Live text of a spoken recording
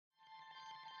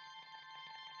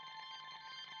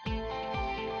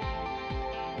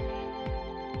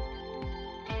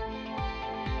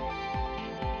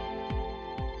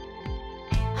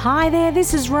Hi there,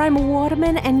 this is Roma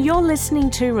Waterman and you're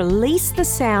listening to Release the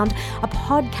Sound, a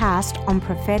podcast on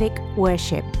prophetic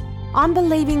worship. I'm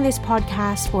believing this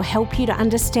podcast will help you to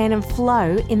understand and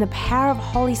flow in the power of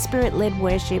Holy Spirit-led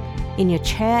worship in your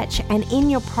church and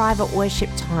in your private worship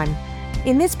time.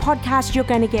 In this podcast, you're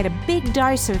going to get a big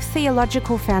dose of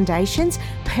theological foundations,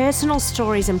 personal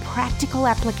stories, and practical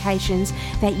applications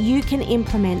that you can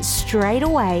implement straight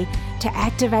away to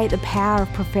activate the power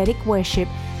of prophetic worship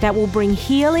that will bring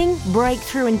healing,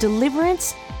 breakthrough, and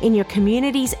deliverance in your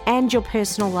communities and your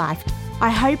personal life. I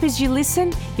hope as you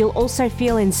listen, you'll also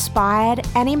feel inspired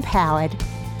and empowered.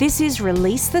 This is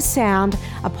Release the Sound,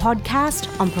 a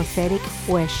podcast on prophetic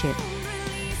worship.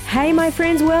 Hey, my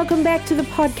friends, welcome back to the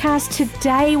podcast.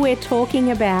 Today we're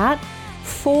talking about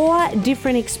 4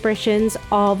 different expressions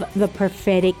of the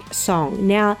prophetic song.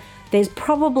 Now, there's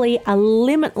probably a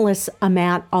limitless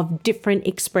amount of different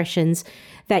expressions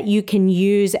that you can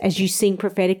use as you sing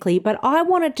prophetically, but I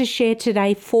wanted to share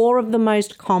today 4 of the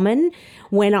most common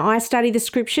when I study the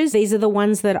scriptures. These are the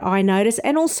ones that I notice,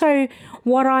 and also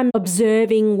what I'm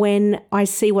observing when I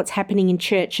see what's happening in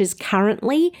churches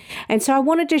currently. And so I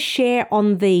wanted to share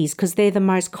on these because they're the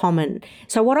most common.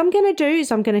 So what I'm going to do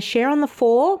is I'm going to share on the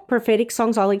 4 prophetic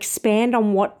songs. I'll expand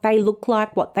on what they look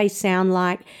like, what they sound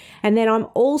like. And then I'm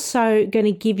also going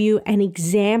to give you an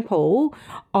example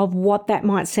of what that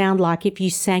might sound like if you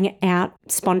sang it out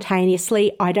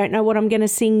spontaneously. I don't know what I'm going to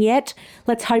sing yet.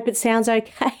 Let's hope it sounds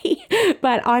okay.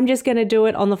 But I'm just going to do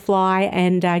it on the fly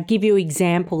and give you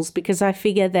examples, because I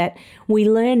figure that we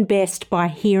learn best by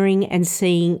hearing and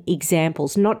seeing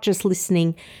examples, not just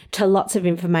listening to lots of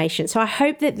information. So I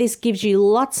hope that this gives you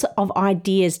lots of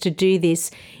ideas to do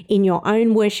this in your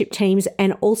own worship teams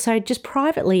and also just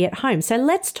privately at home. So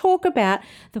let's talk about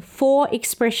the 4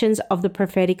 expressions of the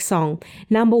prophetic song.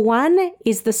 Number 1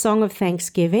 is the song of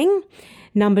thanksgiving.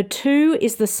 Number 2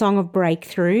 is the song of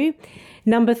breakthrough.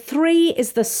 Number 3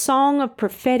 is the song of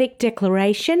prophetic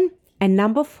declaration. And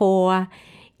number 4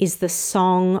 is the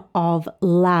song of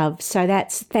love. So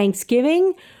that's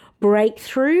thanksgiving,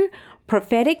 breakthrough,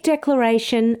 prophetic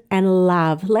declaration, and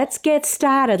love. Let's get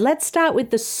started. Let's start with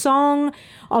the song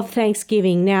of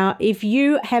thanksgiving. Now, if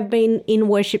you have been in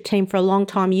worship team for a long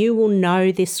time, you will know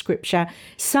this scripture.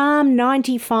 Psalm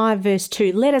 95 verse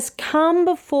 2, let us come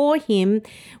before him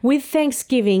with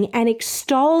thanksgiving and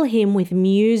extol him with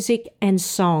music and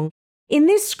song. In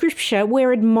this scripture,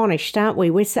 we're admonished, aren't we?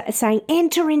 We're saying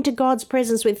enter into God's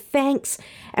presence with thanks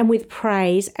and with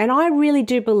praise. And I really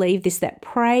do believe this, that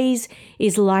praise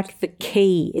is like the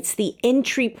key. It's the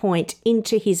entry point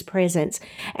into his presence.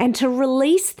 And to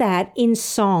release that in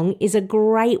song is a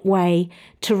great way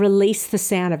to release the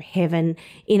sound of heaven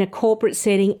in a corporate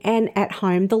setting and at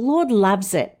home. The Lord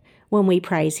loves it when we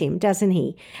praise him, doesn't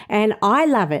he? And I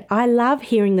love it. I love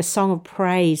hearing the song of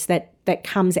praise that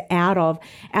comes out of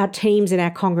our teams and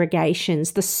our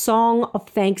congregations, the song of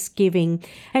thanksgiving.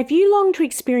 And if you long to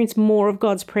experience more of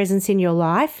God's presence in your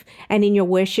life and in your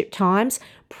worship times,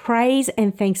 praise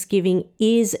and thanksgiving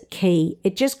is key.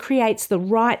 It just creates the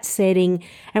right setting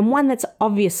and one that's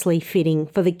obviously fitting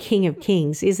for the King of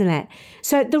Kings, isn't it?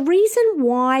 So the reason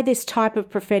why this type of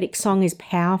prophetic song is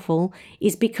powerful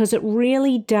is because it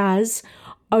really does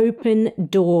open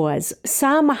doors.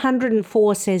 Psalm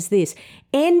 104 says this,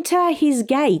 enter his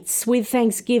gates with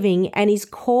thanksgiving and his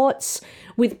courts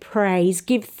with praise.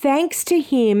 Give thanks to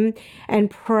him and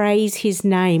praise his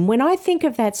name. When I think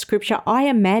of that scripture, I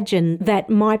imagine that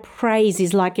my praise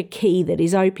is like a key that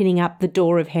is opening up the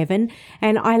door of heaven.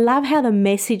 And I love how the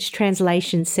Message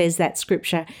translation says that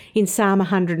scripture in Psalm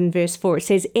 100 and verse 4. It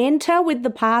says, enter with the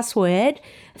password,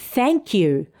 thank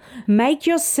you. Make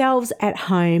yourselves at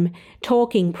home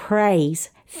talking praise.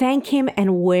 Thank him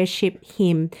and worship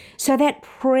him. So that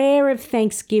prayer of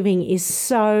thanksgiving is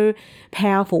so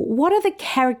powerful. What are the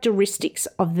characteristics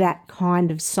of that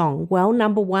kind of song? Well,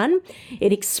 number 1,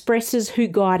 it expresses who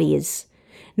God is.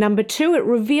 Number 2, it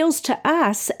reveals to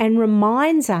us and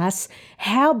reminds us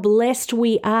how blessed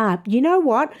we are. You know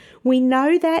what? We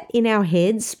know that in our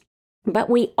heads, but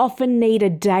we often need a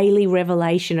daily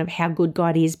revelation of how good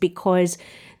God is, because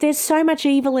there's so much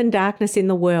evil and darkness in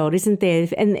the world, isn't there?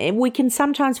 And we can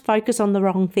sometimes focus on the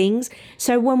wrong things.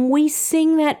 So when we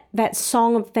sing that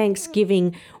song of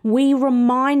thanksgiving, we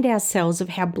remind ourselves of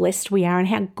how blessed we are and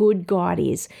how good God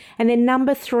is. And then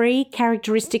number 3,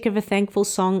 characteristic of a thankful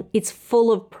song, it's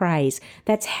full of praise.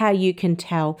 That's how you can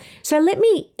tell. So let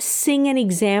me sing an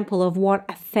example of what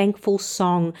a thankful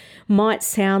song might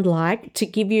sound like to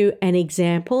give you an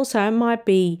example. So it might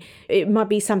be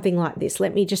something like this.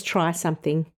 Let me just try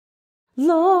something.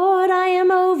 Lord, I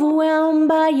am overwhelmed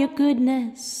by your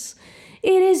goodness.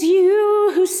 It is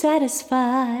you who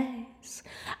satisfies.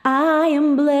 I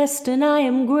am blessed and I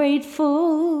am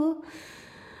grateful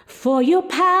for your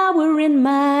power in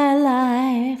my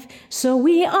life. So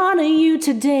we honor you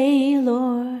today,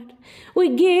 Lord. We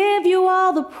give you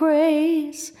all the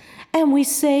praise, and we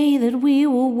say that we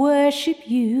will worship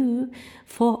you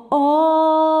for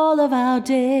all of our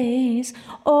days.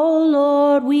 Oh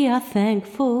Lord, we are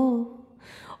thankful.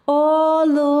 Oh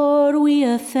Lord, we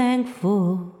are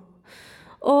thankful.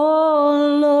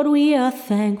 Oh Lord, we are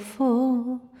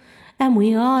thankful, and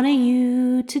we honor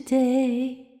you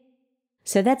today.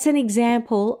 So that's an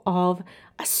example of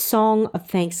a song of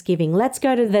thanksgiving. Let's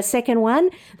go to the second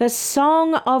one, the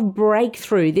song of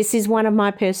breakthrough. This is one of my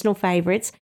personal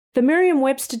favorites. The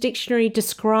Merriam-Webster Dictionary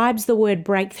describes the word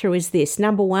breakthrough as this.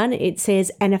 Number one, it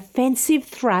says an offensive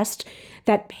thrust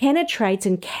that penetrates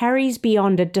and carries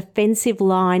beyond a defensive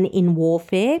line in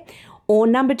warfare. Or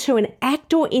number two, an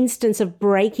act or instance of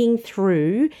breaking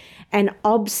through an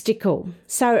obstacle.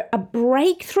 So a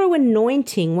breakthrough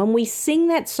anointing, when we sing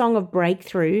that song of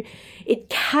breakthrough, it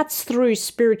cuts through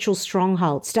spiritual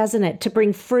strongholds, doesn't it? To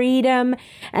bring freedom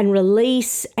and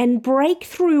release, and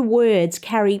breakthrough words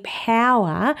carry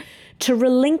power to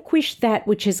relinquish that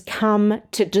which has come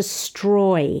to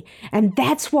destroy. And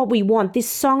that's what we want. This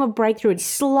song of breakthrough, it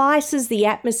slices the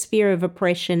atmosphere of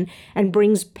oppression and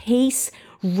brings peace,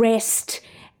 rest,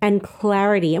 and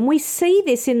clarity. And we see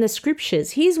this in the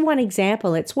scriptures. Here's one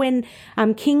example. It's when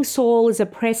King Saul is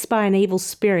oppressed by an evil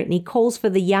spirit, and he calls for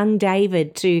the young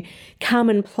David to come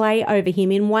and play over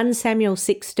him. In 1 Samuel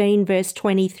 16, verse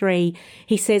 23,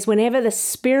 he says, whenever the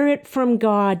spirit from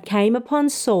God came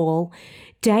upon Saul,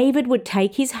 David would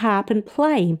take his harp and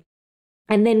play.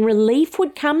 And then relief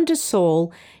would come to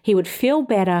Saul, he would feel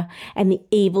better, and the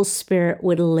evil spirit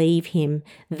would leave him.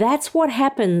 That's what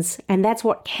happens, and that's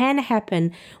what can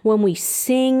happen when we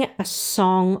sing a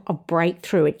song of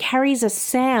breakthrough. It carries a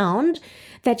sound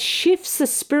that shifts the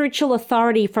spiritual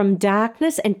authority from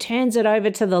darkness and turns it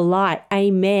over to the light.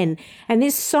 Amen. And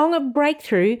this song of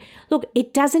breakthrough, look,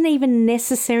 it doesn't even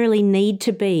necessarily need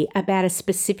to be about a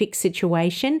specific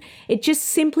situation. It just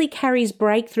simply carries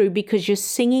breakthrough because you're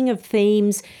singing of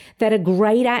themes that are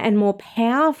greater and more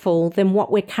powerful than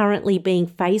what we're currently being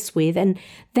faced with. And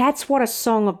that's what a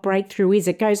song of breakthrough is.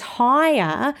 It goes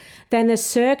higher than the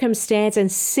circumstance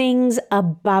and sings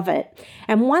above it.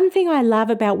 And one thing I love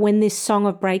about when this song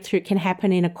of breakthrough can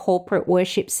happen in a corporate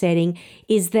worship setting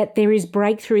is that there is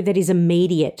breakthrough that is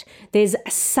immediate. There's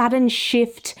a sudden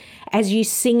shift as you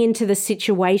sing into the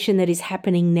situation that is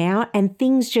happening now, and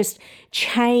things just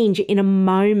change in a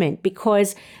moment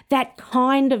because that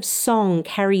kind of song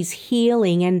carries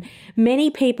healing, and many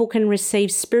people can receive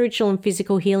spiritual and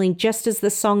physical healing just as the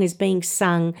song is being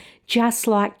sung, just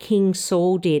like King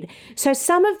Saul did. So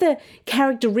some of the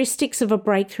characteristics of a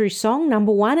breakthrough song: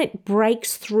 number one, it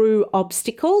breaks through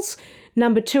obstacles.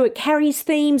 Number two, it carries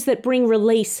themes that bring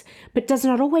release, but does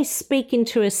not always speak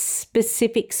into a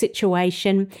specific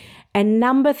situation. And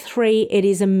number three, it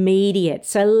is immediate.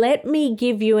 So let me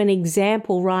give you an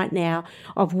example right now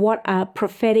of what a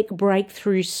prophetic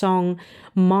breakthrough song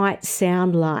might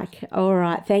sound like. All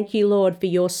right. Thank you, Lord, for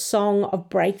your song of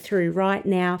breakthrough right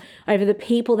now over the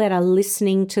people that are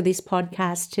listening to this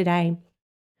podcast today.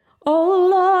 Oh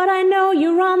Lord, I know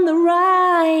you're on the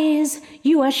rise.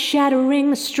 You are shattering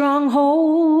the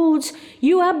strongholds.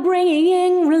 You are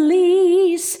bringing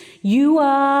release. You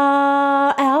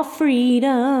are our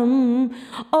freedom.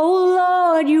 Oh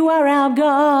Lord, you are our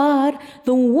God,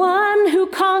 the one who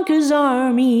conquers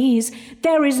armies.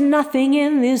 There is nothing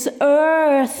in this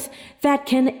earth that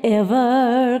can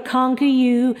ever conquer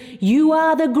you. You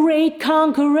are the great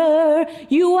conqueror.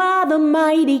 You are the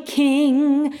mighty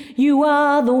King. You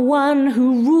are the one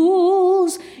who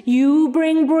rules. You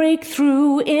bring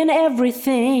breakthrough in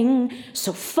everything.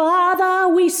 So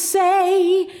Father, we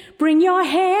say, bring your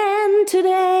hand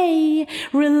today.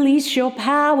 Release your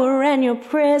power and your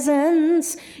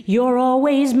presence. You're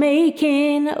always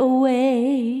making a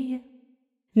way.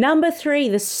 Number three,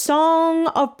 the song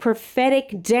of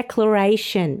prophetic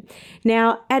declaration.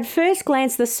 Now, at first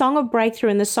glance, the song of breakthrough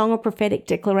and the song of prophetic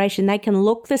declaration, they can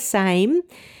look the same,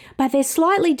 but they're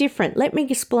slightly different. Let me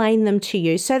explain them to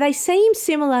you. So they seem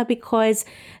similar because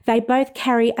They both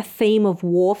carry a theme of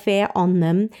warfare on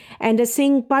them. And to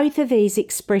sing both of these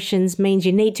expressions means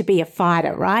you need to be a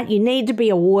fighter, right? You need to be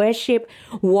a worship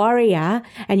warrior,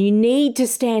 and you need to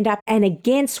stand up and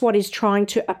against what is trying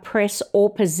to oppress or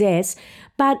possess.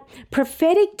 But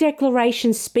prophetic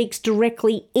declaration speaks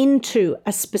directly into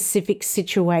a specific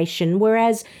situation,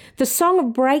 whereas the song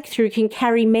of breakthrough can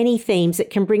carry many themes that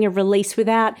can bring a release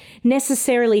without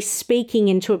necessarily speaking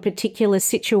into a particular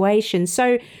situation.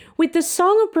 So with the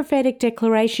song of prophetic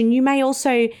declaration, you may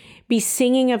also be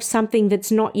singing of something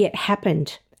that's not yet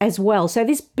happened as well. So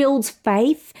this builds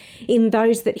faith in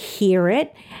those that hear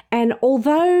it. And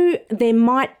although there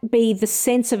might be the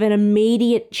sense of an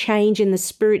immediate change in the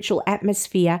spiritual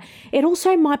atmosphere, it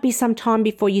also might be some time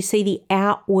before you see the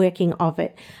outworking of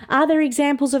it. Are there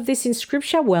examples of this in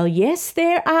Scripture? Well, yes,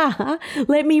 there are.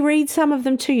 Let me read some of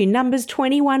them to you. Numbers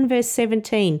 21, verse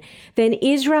 17. Then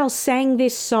Israel sang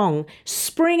this song,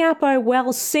 "Spring up, O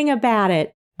well, sing about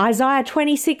it." Isaiah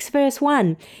 26, verse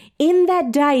 1. In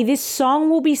that day, this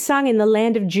song will be sung in the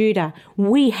land of Judah.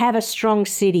 We have a strong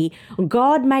city.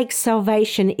 God makes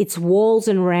salvation its walls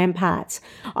and ramparts.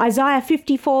 Isaiah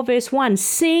 54, verse 1.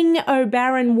 Sing, O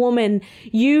barren woman,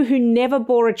 you who never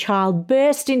bore a child,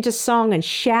 burst into song and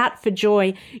shout for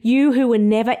joy, you who were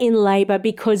never in labor,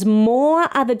 because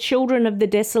more are the children of the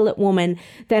desolate woman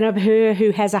than of her who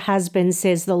has a husband,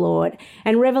 says the Lord.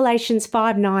 And Revelations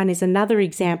 5:9 is another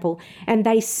example. And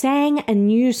they sang a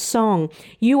new song.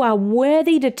 You are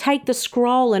worthy to take the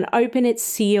scroll and open its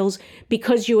seals,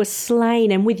 because you were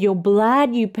slain, and with your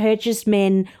blood you purchased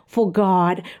men for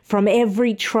God from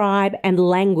every tribe and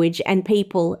language and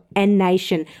people and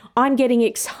nation. I'm getting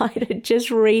excited just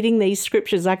reading these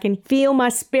scriptures. I can feel my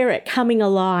spirit coming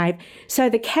alive. So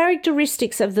the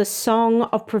characteristics of the song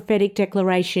of prophetic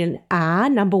declaration are,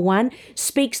 number one,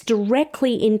 speaks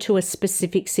directly into a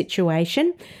specific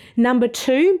situation. Number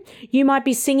two, you might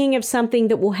be singing of something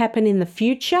that will happen in the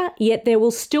future, yet there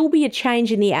will still be a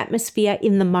change in the atmosphere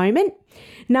in the moment.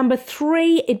 Number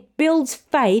three, it builds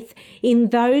faith in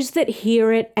those that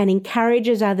hear it and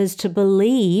encourages others to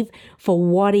believe for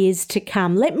what is to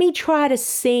come. Let me try to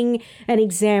sing an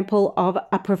example of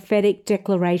a prophetic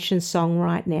declaration song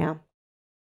right now.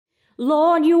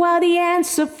 Lord, you are the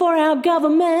answer for our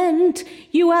government.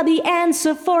 You are the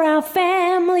answer for our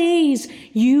families.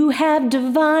 You have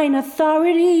divine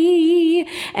authority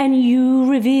and you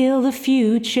reveal the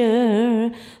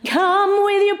future. Come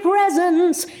with your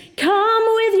presence. Come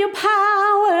with your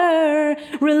power.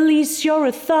 Release your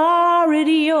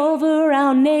authority over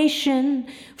our nation,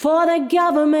 for the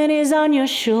government is on your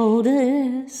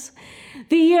shoulders.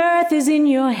 The earth is in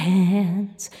your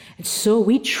hands, and so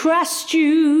we trust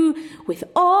you with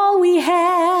all we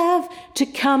have to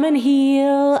come and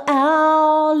heal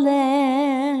our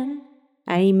land.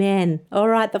 Amen. All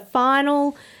right, the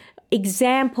final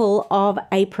example of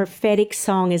a prophetic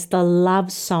song is the love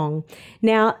song.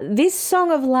 Now, this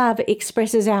song of love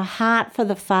expresses our heart for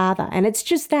the Father, and it's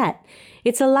just that.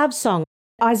 It's a love song.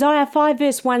 Isaiah 5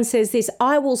 verse 1 says this,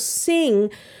 I will sing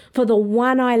for the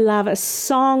one I love a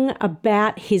song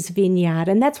about his vineyard.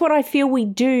 And that's what I feel we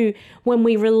do when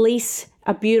we release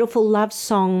a beautiful love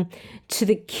song to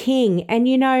the King. And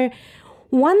you know,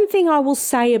 one thing I will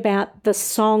say about the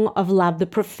song of love, the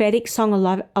prophetic song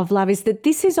of love, is that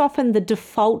this is often the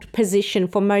default position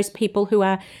for most people who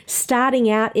are starting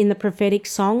out in the prophetic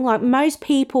song. Like most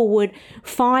people would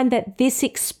find that this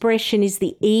expression is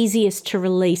the easiest to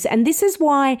release. And this is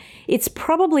why it's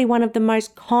probably one of the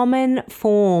most common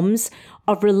forms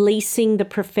of releasing the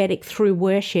prophetic through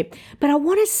worship. But I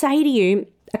want to say to you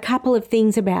a couple of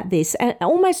things about this,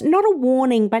 almost not a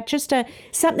warning, but just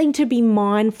something to be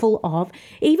mindful of.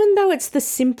 Even though it's the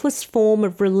simplest form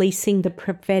of releasing the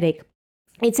prophetic,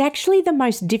 it's actually the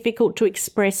most difficult to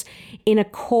express in a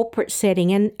corporate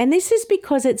setting. And this is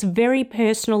because it's very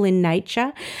personal in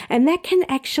nature, and that can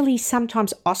actually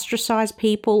sometimes ostracize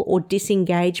people or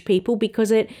disengage people, because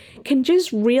it can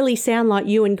just really sound like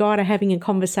you and God are having a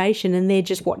conversation and they're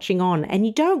just watching on. And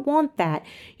you don't want that.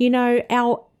 You know,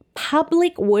 our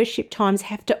public worship times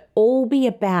have to all be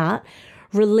about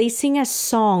releasing a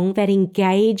song that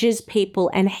engages people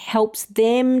and helps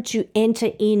them to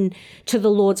enter into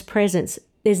the Lord's presence.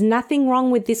 There's nothing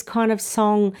wrong with this kind of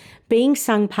song being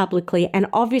sung publicly. And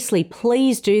obviously,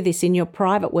 please do this in your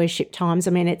private worship times.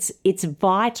 I mean, it's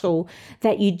vital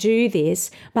that you do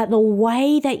this, but the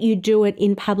way that you do it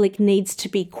in public needs to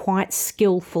be quite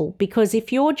skillful, because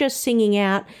if you're just singing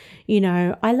out, you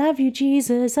know, I love you,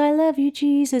 Jesus,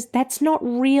 that's not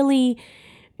really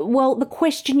Well, the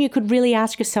question you could really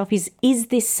ask yourself is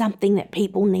this something that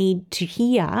people need to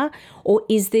hear, or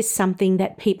is this something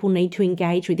that people need to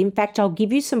engage with? In fact, I'll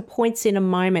give you some points in a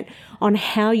moment on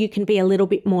how you can be a little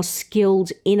bit more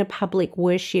skilled in a public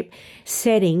worship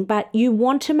setting, but you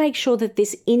want to make sure that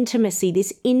this intimacy,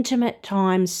 this intimate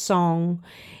time song,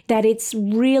 that it's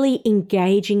really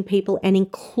engaging people and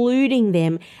including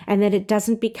them, and that it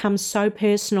doesn't become so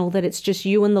personal that it's just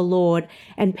you and the Lord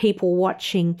and people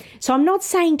watching. So I'm not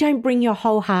saying don't bring your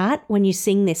whole heart when you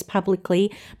sing this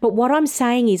publicly, but what I'm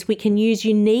saying is we can use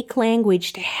unique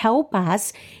language to help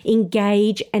us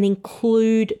engage and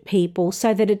include people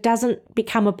so that it doesn't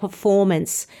become a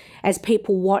performance as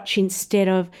people watch instead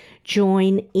of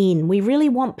join in. We really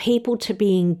want people to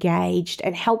be engaged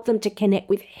and help them to connect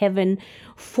with heaven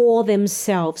for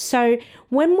themselves. So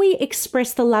when we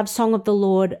express the love song of the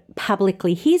Lord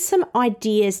publicly, here's some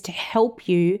ideas to help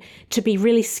you to be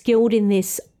really skilled in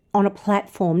this on a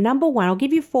platform. Number one, I'll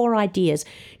give you 4 ideas.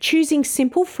 Choosing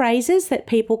simple phrases that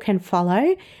people can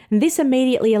follow. And this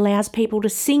immediately allows people to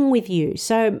sing with you.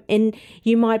 So, and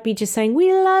you might be just saying,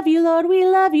 "We love you, Lord, we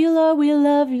love you, Lord, we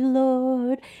love you,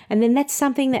 Lord." And then that's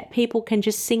something that people can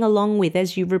just sing along with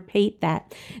as you repeat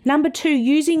that. Number 2,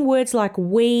 using words like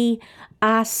we,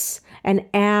 us, and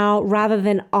our rather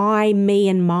than I, me,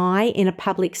 and my in a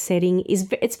public setting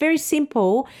it's very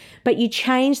simple, but you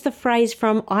change the phrase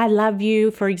from "I love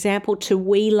you," for example, to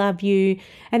 "we love you."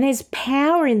 And there's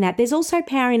power in that. There's also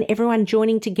power in everyone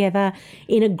joining together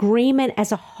in agreement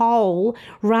as a whole,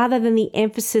 rather than the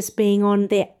emphasis being on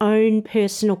their own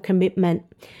personal commitment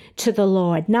to the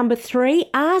Lord. Number 3,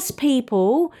 ask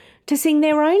people to sing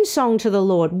their own song to the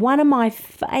Lord. One of my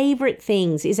favorite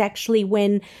things is actually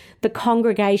when the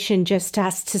congregation just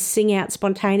starts to sing out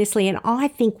spontaneously. And I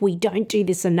think we don't do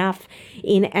this enough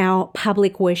in our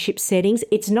public worship settings.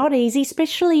 It's not easy,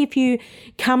 especially if you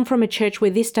come from a church where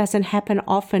this doesn't happen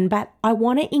often. But I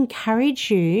want to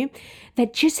encourage you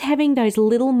that just having those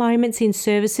little moments in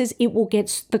services,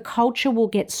 the culture will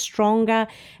get stronger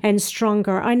and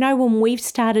stronger. I know when we've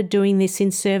started doing this in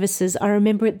services, I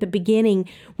remember at the beginning,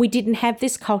 we didn't have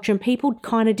this culture and people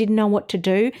kind of didn't know what to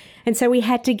do. And so we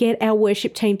had to get our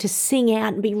worship team to sing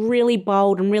out and be really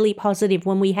bold and really positive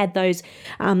when we had those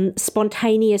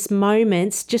spontaneous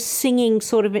moments, just singing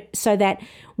sort of so that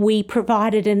we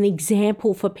provided an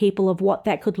example for people of what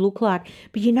that could look like.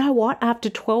 But you know what? After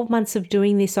 12 months of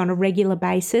doing this on a regular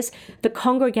basis, the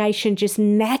congregation just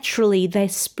naturally, their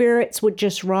spirits would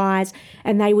just rise,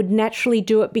 and they would naturally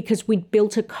do it because we'd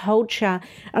built a culture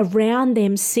around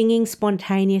them singing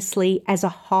spontaneously as a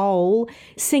whole,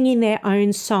 singing their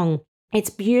own song. It's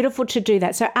beautiful to do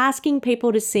that. So asking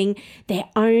people to sing their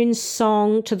own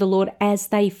song to the Lord as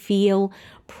they feel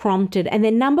prompted. And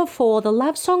then number 4, the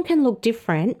love song can look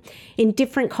different in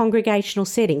different congregational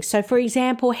settings. So for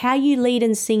example, how you lead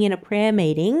and sing in a prayer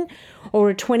meeting or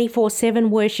a 24/7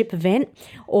 worship event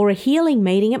or a healing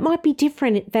meeting, it might be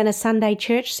different than a Sunday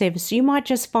church service. You might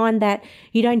just find that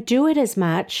you don't do it as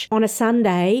much on a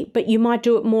Sunday, but you might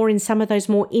do it more in some of those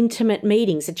more intimate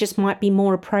meetings. It just might be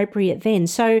more appropriate then.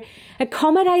 So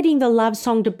accommodating the love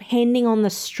song depending on the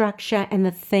structure and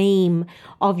the theme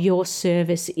of your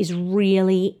service is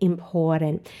really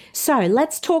important. So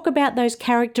let's talk about those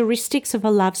characteristics of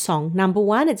a love song. Number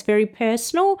 1, it's very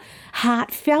personal,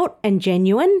 heartfelt, and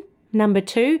genuine. Number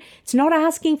 2, it's not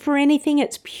asking for anything.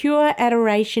 It's pure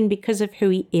adoration because of who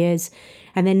he is.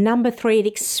 And then number 3, it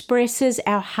expresses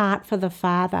our heart for the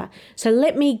Father. So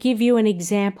let me give you an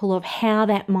example of how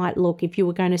that might look if you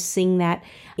were going to sing that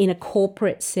in a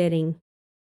corporate setting.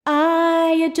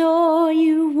 I adore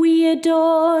you, we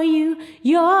adore you,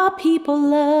 your people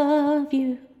love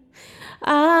you.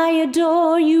 I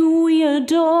adore you, we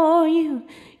adore you,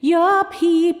 your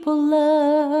people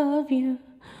love you.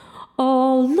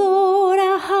 Oh Lord,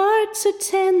 our hearts are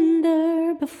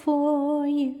tender before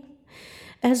you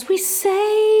as we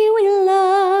say we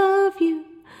love you.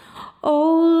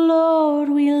 Oh Lord,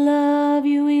 we love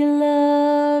you, we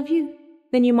love you.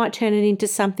 Then you might turn it into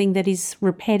something that is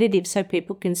repetitive so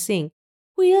people can sing.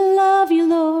 We love you,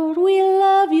 Lord, we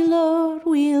love you, Lord,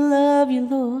 we love you,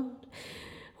 Lord.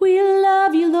 We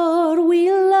love you, Lord, we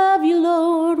love you,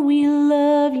 Lord, we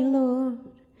love you, Lord.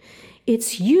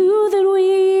 It's you that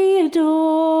we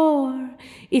adore.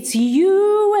 It's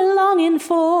you we're longing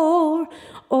for.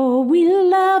 Oh, we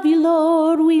love you,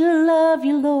 Lord. We love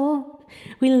you, Lord.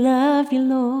 We love you,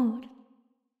 Lord.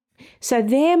 So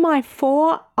they're my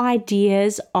 4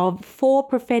 ideas of 4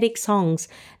 prophetic songs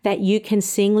that you can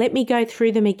sing. Let me go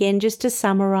through them again just to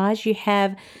summarize. You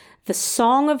have the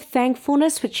song of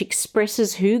thankfulness, which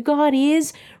expresses who God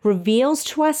is, reveals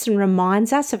to us and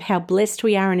reminds us of how blessed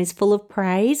we are and is full of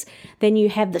praise. Then you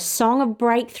have the song of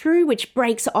breakthrough, which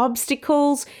breaks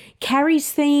obstacles,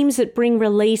 carries themes that bring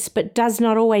release, but does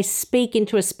not always speak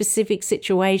into a specific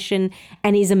situation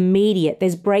and is immediate.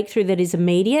 There's breakthrough that is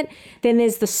immediate. Then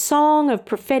there's the song of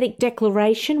prophetic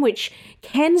declaration, which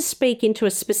can speak into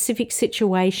a specific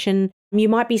situation. You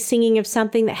might be singing of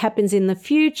something that happens in the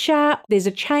future. There's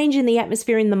a change in the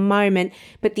atmosphere in the moment,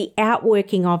 but the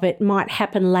outworking of it might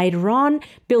happen later on,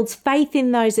 builds faith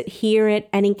in those that hear it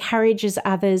and encourages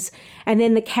others. And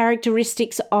then the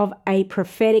characteristics of a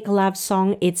prophetic love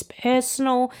song: it's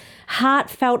personal,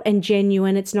 heartfelt, and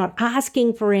genuine. It's not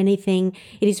asking for anything.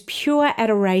 It is pure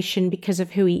adoration because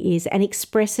of who He is and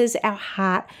expresses our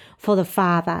heart for the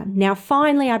Father. Now,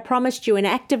 finally, I promised you an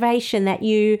activation that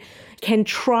you can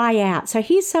try out. So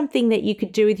here's something that you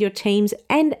could do with your teams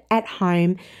and at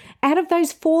home. Out of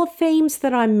those 4 themes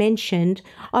that I mentioned,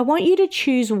 I want you to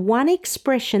choose one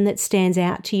expression that stands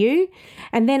out to you,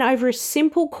 and then over a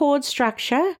simple chord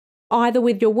structure, either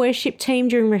with your worship team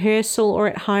during rehearsal or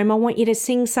at home, I want you to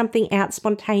sing something out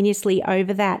spontaneously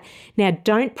over that. Now,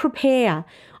 don't prepare.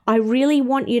 I really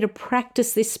want you to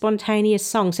practice this spontaneous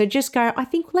song. So just go, I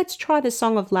think let's try the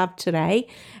song of love today,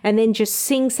 and then just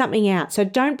sing something out. So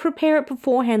don't prepare it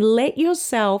beforehand. Let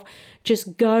yourself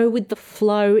just go with the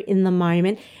flow in the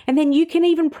moment. And then you can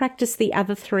even practice the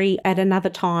other 3 at another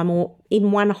time or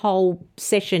in one whole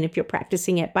session if you're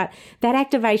practicing it. But that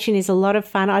activation is a lot of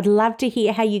fun. I'd love to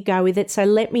hear how you go with it. So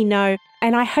let me know.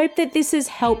 And I hope that this has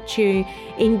helped you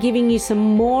in giving you some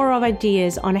more of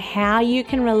ideas on how you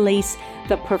can release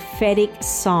the prophetic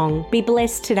song. Be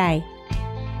blessed today.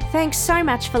 Thanks so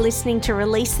much for listening to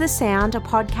Release the Sound, a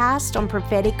podcast on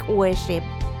prophetic worship.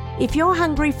 If you're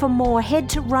hungry for more, head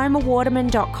to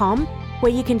romawaterman.com,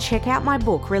 where you can check out my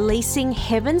book, Releasing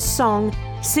Heaven's Song,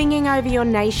 Singing Over Your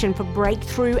Nation for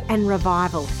Breakthrough and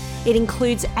Revival. It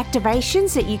includes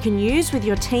activations that you can use with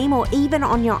your team or even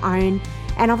on your own.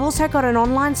 And I've also got an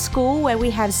online school where we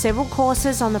have several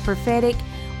courses on the prophetic,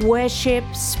 worship,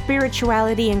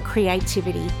 spirituality, and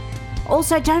creativity.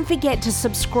 Also, don't forget to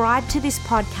subscribe to this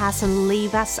podcast and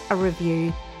leave us a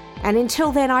review. And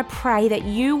until then, I pray that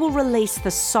you will release the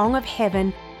song of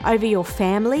heaven over your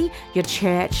family, your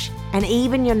church, and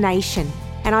even your nation.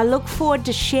 And I look forward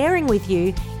to sharing with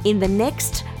you in the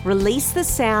next Release the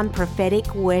Sound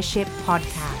Prophetic Worship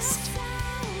podcast.